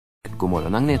God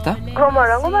morgon, Agnetha. God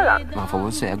morgon, god morgon. Man får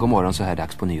väl säga god morgon så här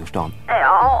dags på nyårsdagen.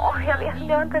 Ja, jag vet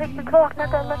inte, jag har inte riktigt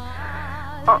vaknat än, men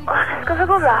det ska väl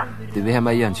gå bra. Du är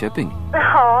hemma i Jönköping?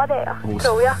 Ja, det är jag,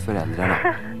 tror jag. Hos föräldrarna.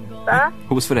 Va?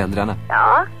 Hos föräldrarna.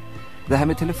 Ja. Det här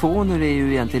med telefoner är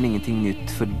ju egentligen ingenting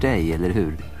nytt för dig, eller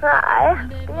hur? Nej,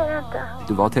 det är det inte.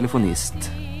 Du var telefonist.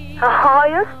 Ja,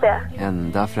 just det.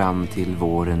 Ända fram till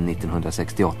våren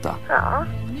 1968. Ja.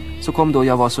 Så kom då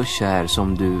Jag var så kär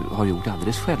som du har gjort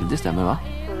alldeles själv, det stämmer va?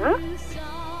 Mm.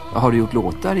 Har du gjort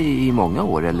låtar i många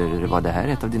år eller var det här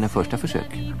ett av dina första försök?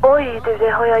 Oj du,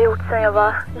 det har jag gjort sedan jag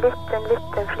var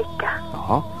liten flicka.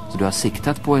 Jaha, så du har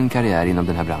siktat på en karriär inom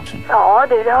den här branschen? Ja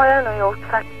du, det har jag nog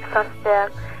gjort faktiskt, fast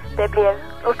det blev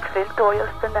uppfyllt då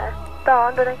just den där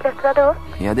dagen då den klättrade upp.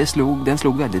 Ja, den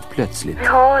slog väldigt plötsligt.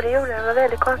 Ja, det gjorde den. Det var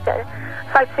väldigt konstigt.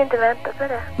 Faktiskt inte väntat på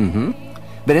det. Mhm.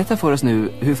 Berätta för oss nu,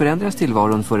 hur förändras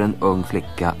tillvaron för en ung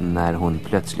flicka när hon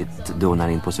plötsligt donar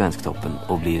in på Svensktoppen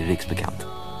och blir riksbekant?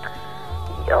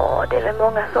 Ja, det är väl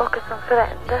många saker som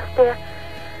förändras.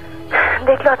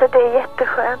 Det är klart att det är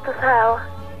jätteskönt och så här. Och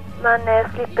man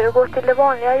slipper att gå till det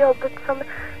vanliga jobbet som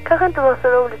kanske inte var så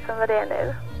roligt som vad det är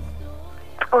nu.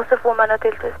 Och så får man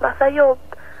naturligtvis massa jobb,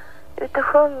 ut och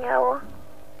sjunga och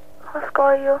ha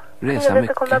skoj och resa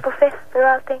mycket. Komma på fester och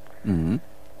allting. Mm.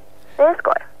 Det är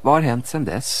skoj. Vad har hänt sedan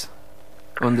dess?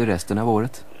 Under resten av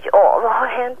året? Ja, vad har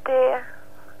hänt? Jag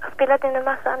har spelat in en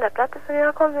massa andra plattor som jag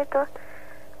har kommit och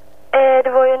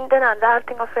det var ju den andra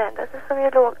Allting har förändrats som ju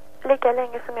låg lika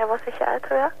länge som Jag var så kär,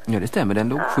 tror jag. Ja, det stämmer. Den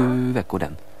låg 7 veckor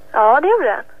den. Ja, det gjorde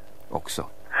den. Också.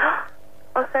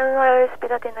 Och sen har jag ju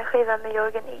spelat in en skiva med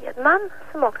Jörgen Edman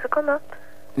som också kom upp.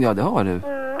 Ja, det har du.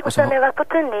 Och sen har jag varit på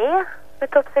turné med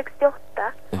Topp 68.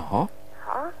 Jaha.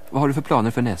 Ja. Vad har du för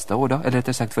planer för nästa år då? Eller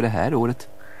rättare sagt för det här året?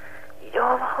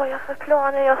 Ja, vad har jag för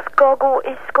planer? Jag ska gå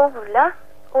i skola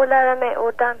och lära mig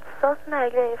att dansa och såna här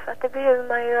grejer. För att det behöver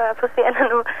man ju göra på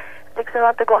scenen och liksom har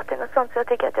inte gått i något sånt, så jag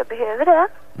tycker att jag behöver det.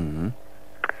 Mm.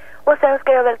 Och sen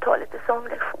ska jag väl ta lite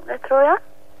sånglektioner, tror jag.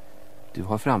 Du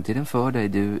har framtiden för dig.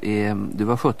 Du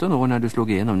var 17 år när du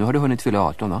slog igenom. Nu har du hunnit fylla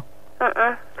 18 då?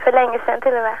 För länge sedan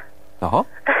till och med. Jaha.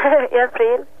 I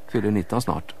april. Fyller 19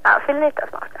 snart. Ja, fyller 19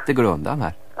 snart. Det går undan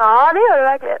här. Ja, det gör det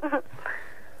verkligen.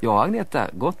 Ja, Agnetha,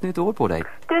 gott nytt år på dig.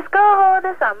 Du ska ha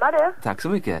detsamma, du. Tack så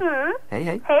mycket. Mm. Hej,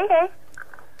 hej. Hej, hej.